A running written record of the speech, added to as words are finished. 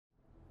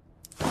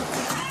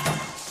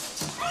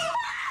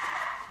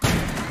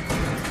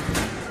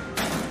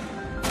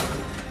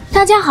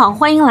大家好，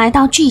欢迎来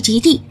到剧集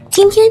地。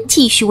今天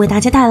继续为大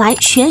家带来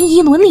悬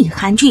疑伦理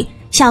韩剧《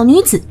小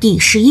女子》第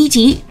11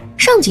集。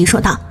上集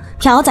说到，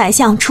朴宰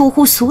相出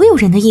乎所有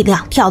人的意料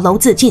跳楼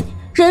自尽，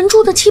人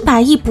猪的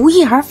700亿不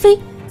翼而飞。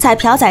在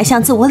朴宰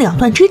相自我了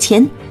断之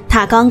前，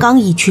他刚刚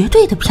以绝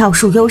对的票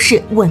数优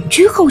势稳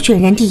居候选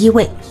人第1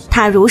位。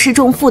他如释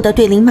重负地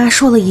对林妈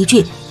说了一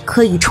句：“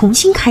可以重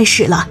新开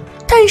始了。”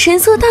但神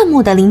色淡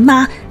漠的林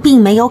妈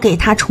并没有给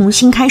他重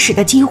新开始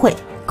的机会。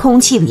空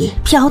气里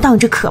飘荡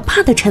着可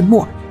怕的沉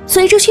默，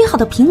随着削好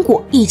的苹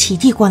果一起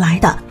递过来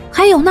的，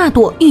还有那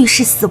朵预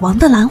示死亡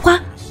的兰花。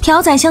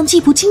朴宰相既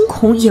不惊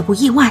恐也不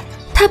意外，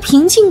他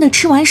平静地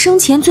吃完生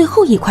前最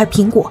后一块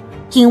苹果，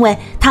因为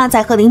他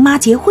在和林妈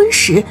结婚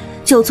时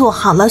就做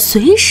好了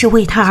随时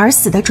为她而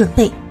死的准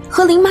备。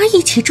和林妈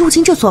一起住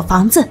进这所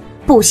房子，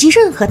不惜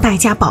任何代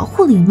价保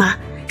护林妈，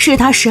是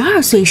他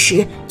12岁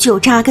时就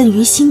扎根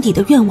于心底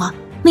的愿望。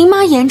林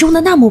妈眼中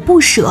的那抹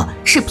不舍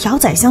是朴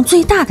宰相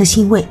最大的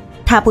欣慰。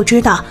他不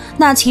知道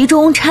那其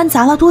中掺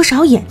杂了多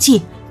少演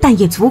技，但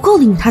也足够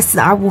令他死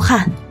而无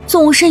憾。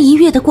纵身一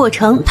跃的过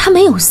程，他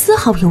没有丝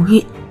毫犹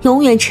豫。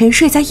永远沉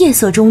睡在夜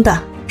色中的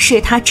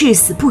是他至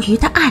死不渝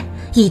的爱，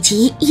以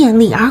及艳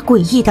丽而诡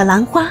异的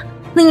兰花。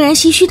令人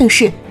唏嘘的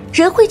是，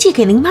人会寄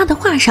给林妈的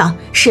画上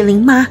是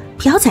林妈、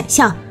朴宰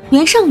相、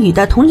袁尚宇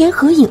的童年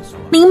合影。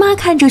林妈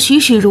看着栩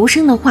栩如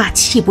生的画，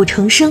泣不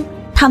成声。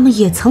他们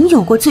也曾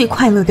有过最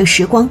快乐的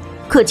时光，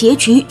可结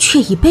局却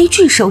以悲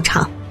剧收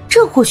场。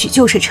这或许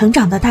就是成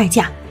长的代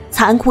价。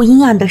残酷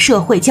阴暗的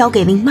社会交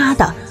给林妈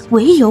的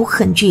唯有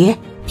狠绝。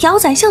朴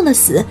宰相的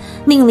死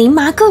令林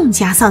妈更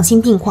加丧心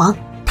病狂，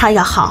她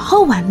要好好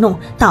玩弄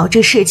导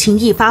致事情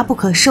一发不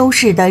可收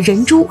拾的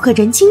人猪和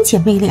人精姐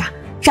妹俩，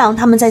让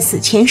他们在死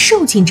前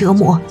受尽折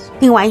磨。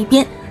另外一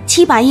边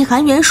，700亿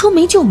韩元说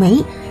没就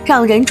没，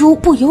让人猪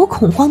不由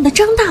恐慌地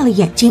张大了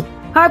眼睛。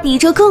而比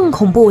这更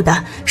恐怖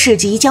的是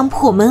即将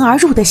破门而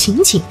入的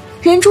刑警。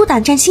人猪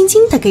胆战心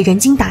惊地给人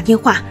精打电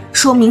话，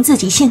说明自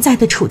己现在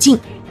的处境。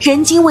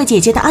人精为姐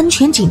姐的安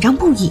全紧张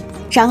不已，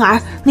然而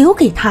留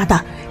给他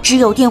的只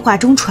有电话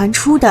中传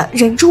出的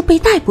人猪被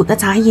逮捕的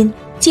杂音。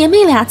姐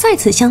妹俩再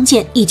次相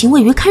见已经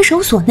位于看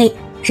守所内。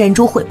人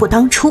猪悔不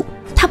当初，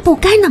他不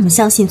该那么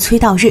相信崔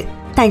道日，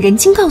但人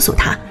精告诉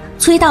他，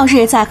崔道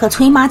日在和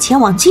崔妈前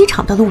往机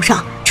场的路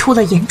上出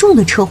了严重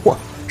的车祸。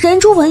人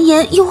猪闻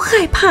言又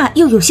害怕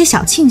又有些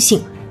小庆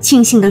幸，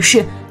庆幸的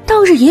是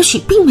道日也许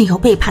并没有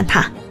背叛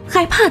他，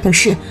害怕的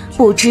是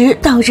不知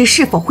道日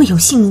是否会有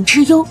性命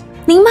之忧。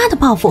林妈的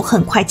报复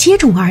很快接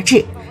踵而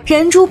至，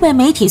人猪被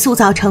媒体塑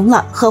造成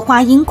了和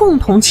花英共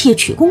同窃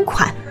取公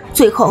款，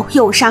最后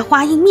诱杀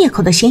花英灭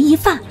口的嫌疑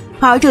犯。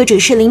而这只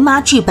是林妈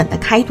剧本的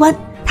开端，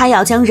她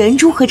要将人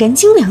猪和人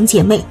精两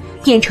姐妹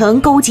变成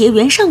勾结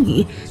袁尚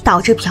宇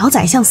导致朴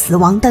宰相死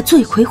亡的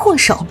罪魁祸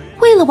首。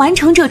为了完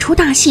成这出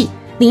大戏，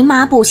林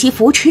妈不惜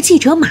扶持记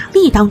者玛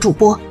丽当主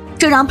播，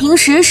这让平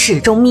时始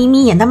终眯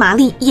眯眼的玛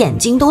丽眼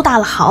睛都大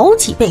了好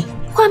几倍。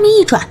画面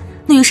一转，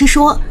律师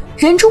说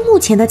人猪目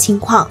前的情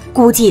况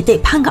估计得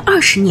判个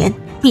20年，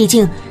毕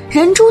竟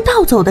人猪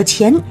盗走的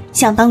钱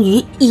相当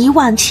于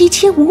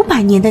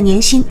17500年的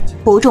年薪，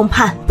不重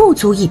判不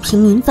足以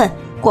平民愤。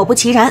果不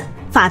其然，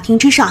法庭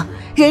之上，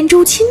人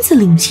猪亲自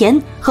领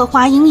钱，和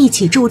花英一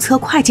起注册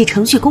会计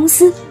程序公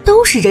司，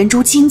都是人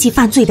猪经济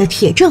犯罪的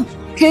铁证。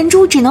人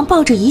猪只能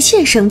抱着一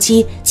线生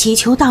机，祈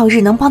求道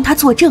日能帮他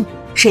作证。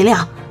谁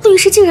料律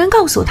师竟然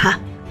告诉他，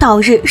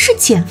道日是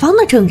检方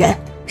的证人。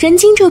人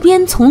精这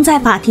边从在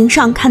法庭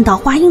上看到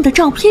花英的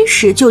照片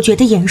时就觉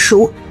得眼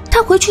熟，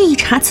他回去一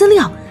查资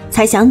料，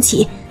才想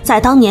起在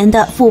当年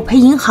的富培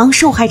银行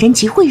受害人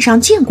集会上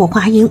见过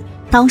花英。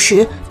当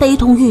时悲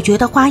痛欲绝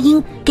的花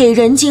英给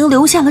人精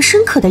留下了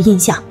深刻的印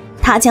象。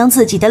他将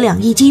自己的2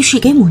亿积蓄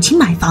给母亲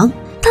买房，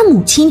但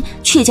母亲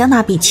却将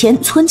那笔钱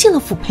存进了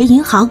富培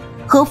银行。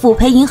和富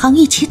培银行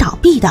一起倒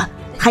闭的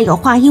还有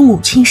花英母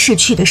亲逝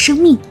去的生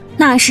命。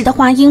那时的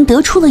花英得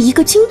出了一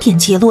个经典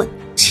结论：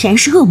钱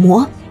是恶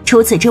魔。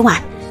除此之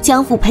外，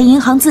将富培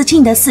银行自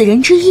尽的4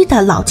人之一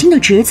的老金的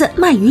侄子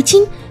麦于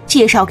金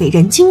介绍给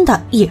人精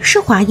的也是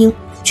花英。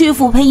据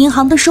富培银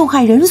行的受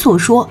害人所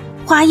说，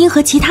花英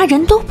和其他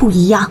人都不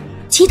一样，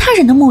其他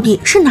人的目的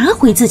是拿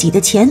回自己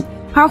的钱，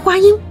而花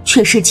英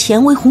却视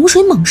钱为洪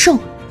水猛兽，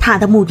她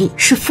的目的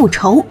是复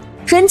仇。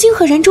人精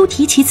和人猪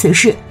提起此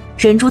事，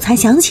人猪才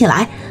想起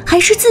来还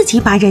是自己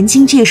把人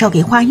精介绍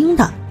给花英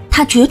的。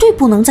他绝对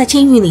不能在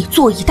监狱里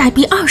坐以待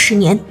毙20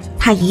年，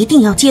他一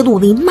定要揭露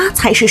林妈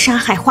才是杀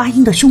害花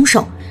英的凶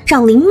手，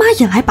让林妈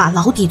也来把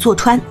牢底坐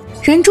穿。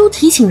人猪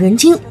提醒人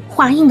精，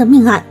花英的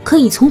命案可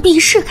以从避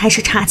世开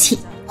始查起。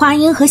花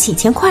英和洗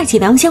钱会计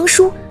梁香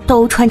书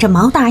都穿着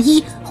毛大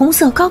衣、红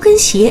色高跟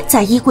鞋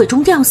在衣柜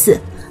中吊死，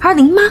而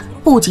林妈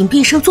不仅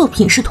毕设作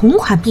品是同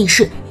款壁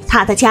饰，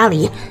她的家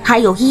里还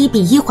有1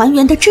比1还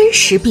原的真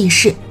实壁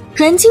饰。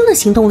人精的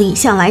行动力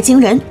向来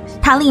惊人，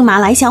他立马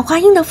来向花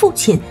英的父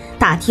亲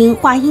打听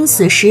花英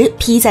死时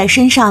披在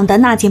身上的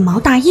那件毛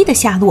大衣的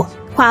下落。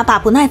花爸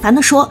不耐烦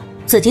地说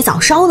自己早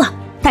烧了，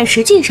但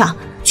实际上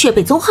却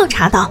被宗浩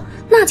查到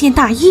那件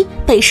大衣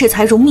被视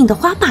财如命的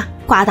花爸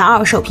挂到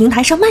2手平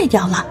台上卖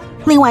掉了。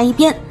另外一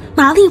边，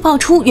玛丽爆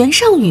出袁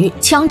尚宇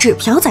枪指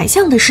朴宰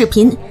相的视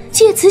频，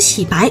借此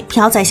洗白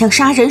朴宰相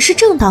杀人是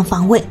正当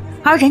防卫，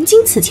而任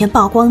京此前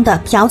曝光的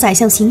朴宰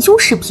相行凶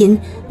视频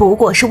不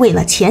过是为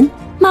了钱。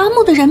麻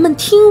木的人们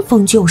听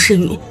风就是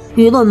雨，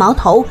舆论矛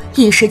头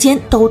一时间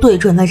都对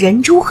准了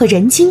任珠和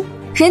任京。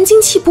任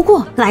京气不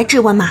过来质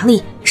问玛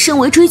丽，身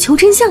为追求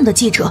真相的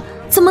记者，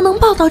怎么能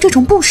报道这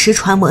种不实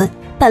传闻？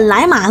本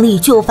来玛丽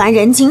就烦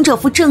任京这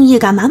副正义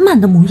感满满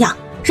的模样，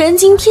任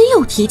京偏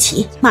又提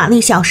起玛丽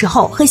小时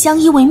候和相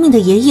依为命的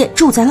爷爷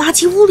住在垃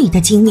圾屋里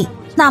的经历，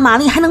那玛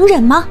丽还能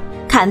忍吗？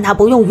看他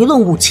不用舆论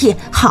武器，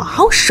好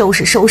好收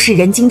拾收拾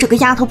任京这个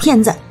丫头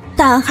片子。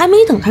但还没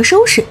等他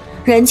收拾，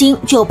任京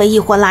就被一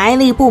伙来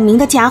历不明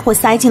的家伙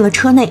塞进了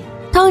车内。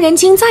当任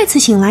京再次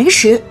醒来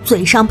时，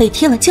嘴上被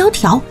贴了胶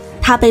条，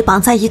他被绑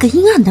在一个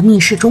阴暗的密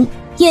室中，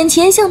眼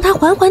前向他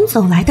缓缓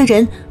走来的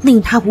人令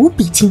他无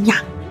比惊讶，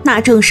那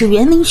正是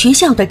园林学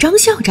校的张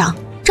校长。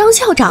张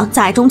校长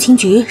在中情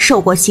局受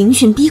过刑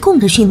讯逼供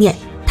的训练，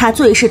他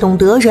最是懂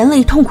得人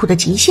类痛苦的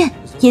极限，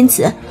因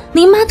此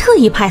林妈特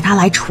意派他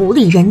来处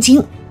理任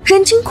京。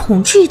任京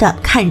恐惧地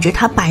看着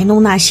他摆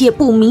弄那些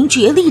不明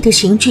觉厉的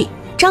刑具。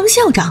张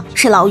校长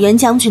是老袁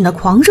将军的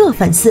狂热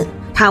粉丝，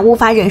他无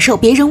法忍受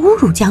别人侮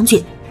辱将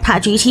军，他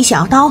举起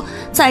小刀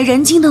在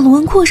任京的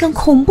轮廓上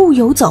恐怖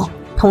游走，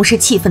同时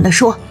气愤地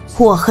说：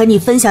我和你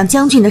分享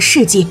将军的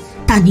事迹，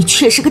但你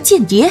却是个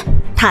间谍。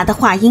他的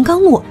话音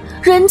刚落，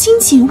任京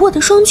紧握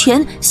的双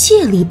拳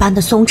泄力般的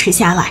松弛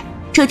下来。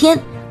这天，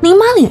林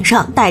妈脸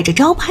上带着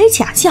招牌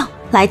假笑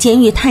来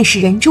监狱探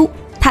视任珠，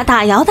她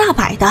大摇大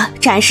摆地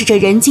展示着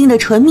任京的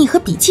唇蜜和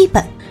笔记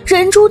本。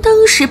任珠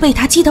当时被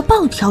她激得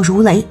暴跳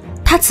如雷，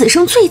她此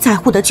生最在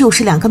乎的就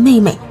是2个妹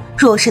妹，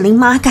若是林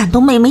妈敢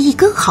动妹妹一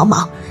根毫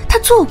毛，她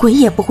做鬼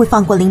也不会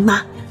放过林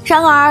妈。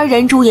然而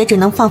任珠也只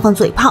能放放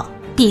嘴炮，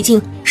毕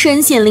竟身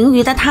陷囹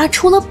圄的她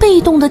除了被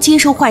动地接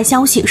受坏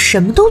消息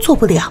什么都做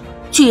不了。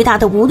巨大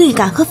的无力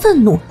感和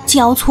愤怒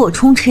交错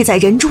充斥在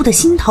任珠的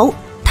心头，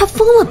他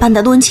疯了般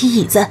地抡起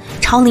椅子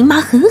朝林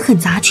妈狠狠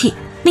砸去。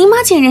林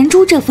妈见任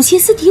珠这副歇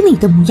斯底里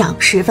的模样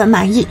十分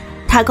满意，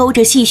她勾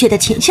着戏谑的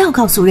浅笑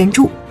告诉任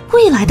珠，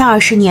未来的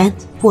20年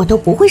我都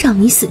不会让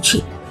你死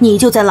去，你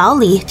就在牢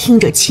里听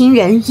着亲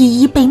人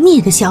一一被灭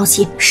的消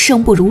息，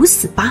生不如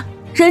死吧。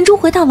任珠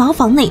回到牢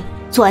房内，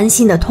钻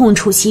心的痛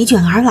楚席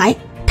卷而来，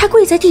她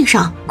跪在地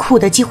上哭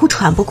得几乎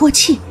喘不过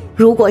气。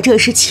如果这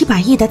是700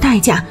亿的代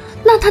价，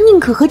那他宁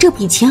可和这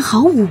笔钱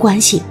毫无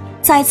关系。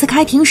再次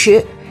开庭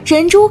时，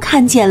任珠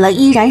看见了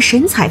依然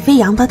神采飞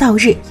扬的道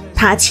日，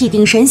他气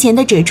定神闲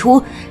地指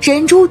出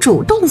任珠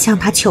主动向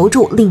他求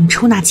助领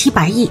出那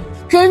700亿。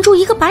任珠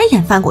一个白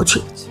眼翻过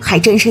去，还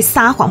真是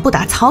撒谎不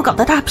打草稿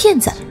的大骗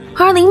子。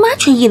而林妈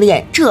却一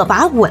脸这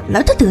把稳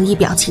了的得意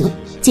表情。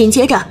紧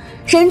接着，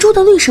任珠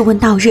的律师问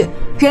道日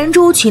任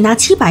珠取那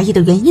700亿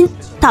的原因，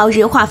道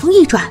日话锋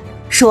一转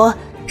说，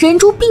任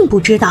珠并不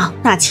知道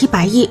那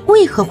700亿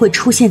为何会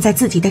出现在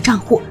自己的账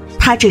户，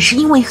他只是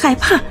因为害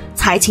怕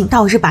才请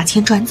道日把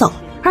钱转走，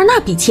而那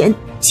笔钱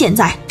现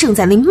在正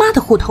在林妈的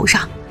户头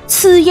上。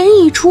此言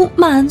一出，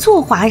满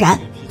座哗然。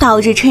道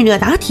日趁热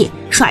打铁，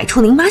甩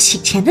出林妈洗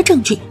钱的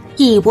证据，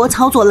一波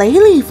操作雷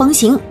厉风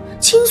行，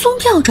轻松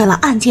调转了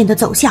案件的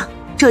走向。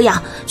这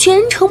样全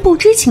程不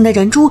知情的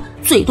任珠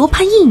最多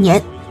判1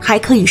年，还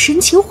可以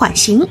申请缓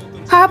刑。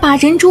而把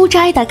任珠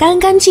摘得干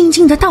干净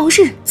净的道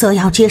日则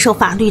要接受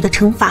法律的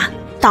惩罚。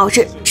道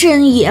日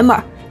真爷们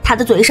儿，他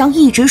的嘴上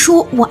一直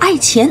说我爱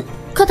钱，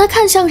可他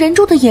看向任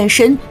珠的眼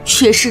神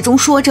却始终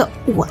说着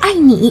我爱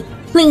你。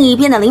另一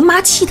边的林妈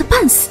气得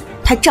半死，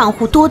她账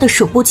户多得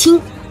数不清，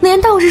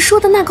连道日说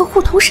的那个户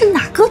头是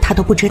哪个她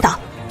都不知道，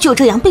就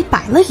这样被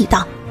摆了一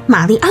道。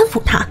玛丽安抚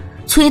他，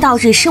崔道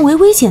日身为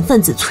危险分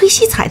子崔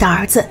希才的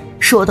儿子，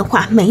说的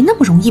话没那么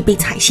容易被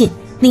采信。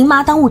林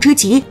妈当务之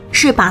急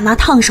是把那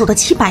烫手的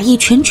700亿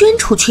全捐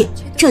出去，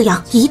这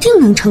样一定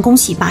能成功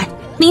洗白。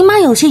林妈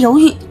有些犹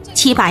豫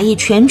，700亿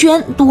全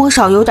捐多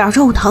少有点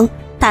肉疼，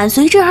但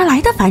随之而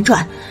来的反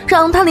转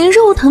让她连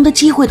肉疼的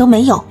机会都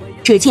没有。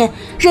只见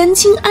任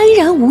京安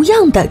然无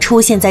恙地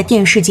出现在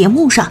电视节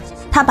目上，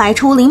他摆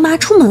出林妈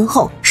出门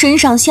后身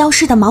上消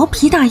失的毛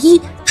皮大衣，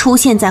出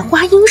现在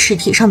花英尸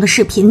体上的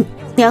视频，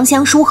梁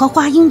香书和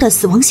花英的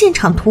死亡现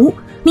场图，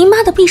林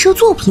妈的毕设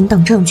作品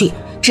等证据，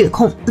指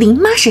控林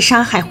妈是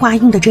杀害花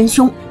英的真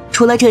凶。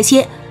除了这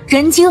些，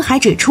任京还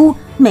指出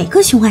每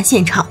个凶案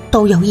现场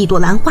都有一朵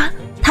兰花，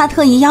他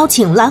特意邀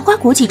请兰花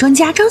国际专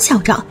家张校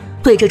长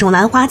对这种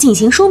兰花进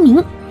行说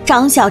明。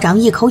张校长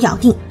一口咬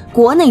定，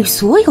国内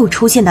所有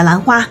出现的兰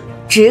花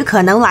只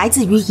可能来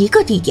自于一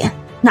个地点，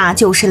那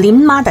就是林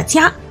妈的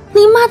家。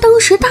林妈当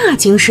时大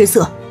惊失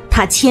色，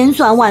她千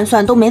算万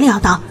算都没料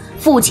到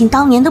父亲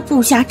当年的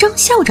部下张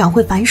校长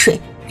会反水。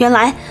原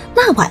来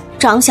那晚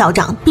张校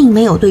长并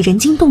没有对任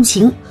京动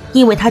刑，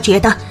因为他觉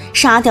得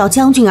杀掉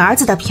将军儿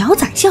子的朴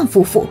宰相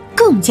夫妇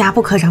更加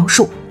不可饶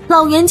恕。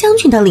老袁将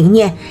军的理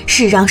念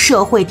是让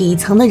社会底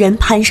层的人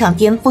攀上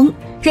巅峰。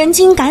任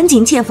京赶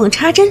紧见缝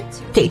插针，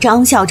给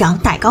张校长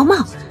戴高帽，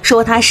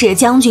说他是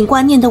将军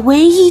观念的唯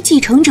一继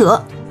承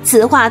者。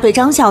此话对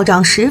张校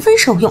长十分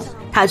受用，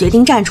他决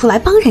定站出来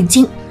帮任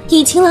京，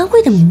以秦兰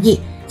会的名义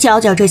教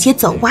教这些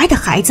走歪的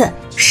孩子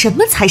什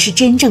么才是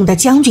真正的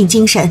将军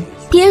精神。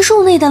别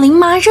墅内的林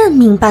妈认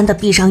命般的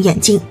闭上眼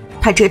睛，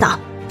她知道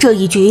这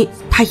一局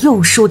她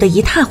又输得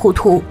一塌糊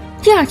涂。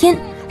第二天，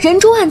人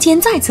珠案件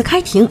再次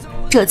开庭，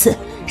这次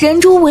人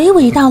珠娓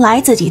娓道来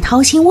自己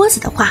掏心窝子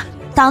的话。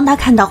当他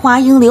看到花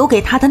英留给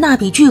他的那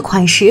笔巨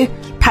款时，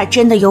他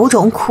真的有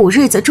种苦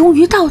日子终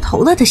于到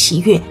头了的喜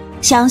悦，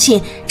相信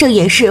这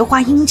也是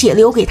花英姐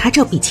留给他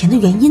这笔钱的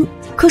原因。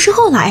可是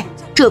后来，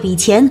这笔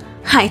钱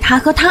害他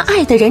和他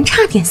爱的人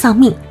差点丧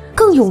命，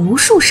更有无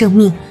数生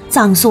命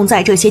葬送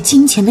在这些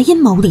金钱的阴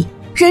谋里。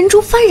人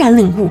珠幡然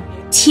领悟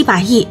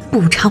，700亿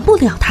补偿不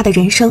了他的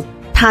人生，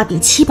他比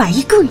700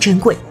亿更珍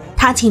贵。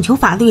他请求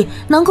法律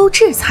能够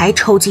制裁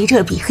筹集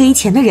这笔黑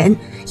钱的人，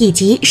以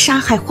及杀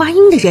害花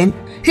英的人。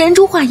人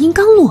珠话音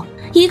刚落，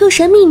一个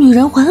神秘女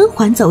人缓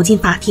缓走进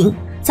法庭，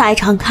在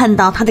场看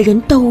到她的人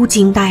都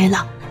惊呆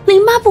了。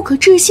林妈不可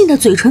置信的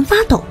嘴唇发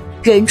抖，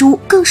人珠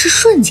更是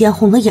瞬间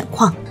红了眼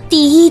眶。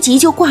第1集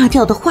就挂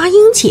掉的花英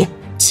姐，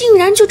竟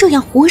然就这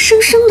样活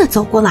生生的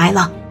走过来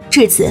了。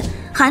至此，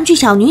韩剧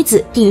小女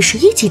子第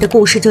11集的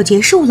故事就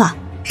结束了。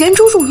人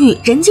珠入狱，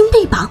人京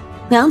被绑，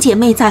两姐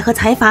妹在和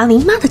财阀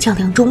林妈的较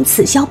量中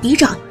此消彼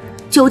长，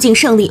究竟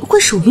胜利会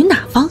属于哪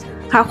方？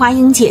而花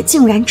英姐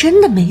竟然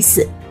真的没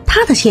死，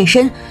她的现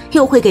身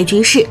又会给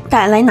局势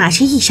带来哪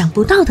些意想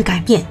不到的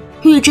改变？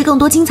预知更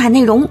多精彩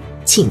内容，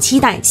请期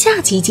待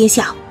下集揭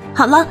晓。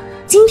好了，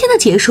今天的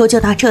解说就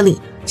到这里，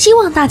希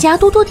望大家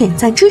多多点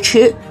赞支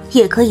持，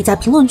也可以在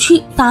评论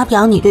区发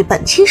表你对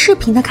本期视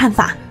频的看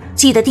法。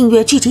记得订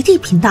阅剧集地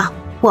频道，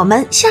我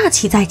们下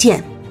期再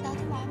见。